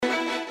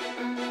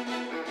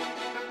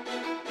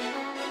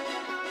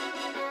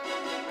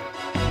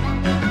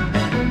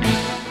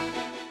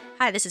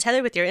Hi, this is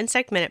Heather with your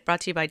Insect Minute,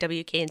 brought to you by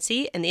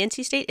WKNC and the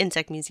NC State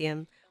Insect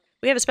Museum.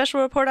 We have a special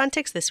report on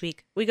ticks this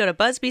week. We go to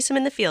Buzz Beeson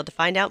in the field to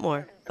find out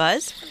more.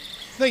 Buzz?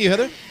 Thank you,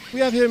 Heather. We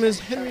have here Ms.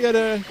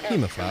 Henrietta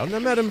Hemophile. Now,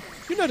 madam,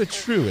 you're not a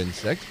true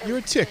insect. You're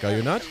a tick, are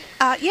you not?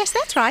 Yes,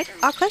 that's right.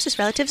 Our closest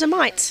relatives are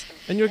mites.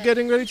 And you're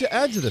getting ready to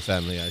add to the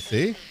family, I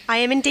see. I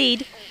am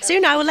indeed.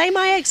 Soon I will lay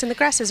my eggs in the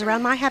grasses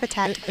around my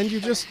habitat. And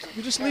you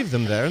just leave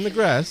them there in the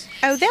grass?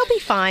 Oh, they'll be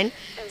fine.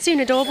 Soon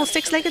adorable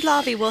six-legged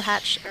larvae will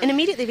hatch and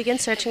immediately begin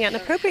searching out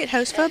an appropriate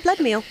host for a blood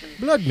meal.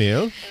 Blood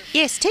meal?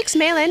 Yes, ticks,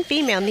 male and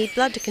female, need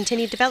blood to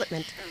continue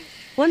development.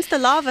 Once the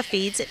larva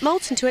feeds, it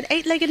molts into an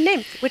 8-legged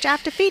nymph, which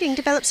after feeding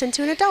develops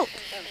into an adult.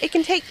 It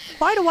can take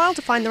quite a while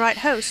to find the right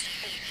host.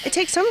 It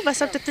takes some of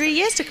us up to 3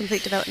 years to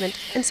complete development,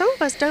 and some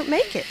of us don't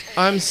make it.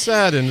 I'm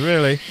saddened,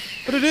 really.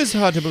 But it is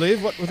hard to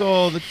believe, what with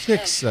all the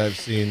ticks I've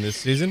seen this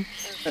season.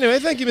 Anyway,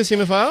 thank you, Miss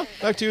Hemophile.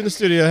 Back to you in the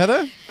studio,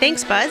 Heather.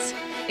 Thanks, Buzz.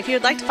 If you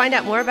would like to find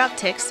out more about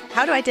ticks,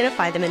 how to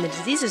identify them and the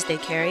diseases they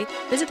carry,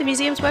 visit the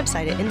museum's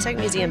website at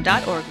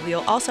insectmuseum.org, where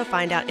you'll also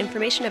find out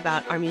information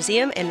about our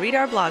museum and read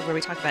our blog where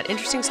we talk about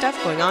interesting stuff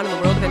going on in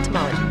the world of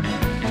entomology.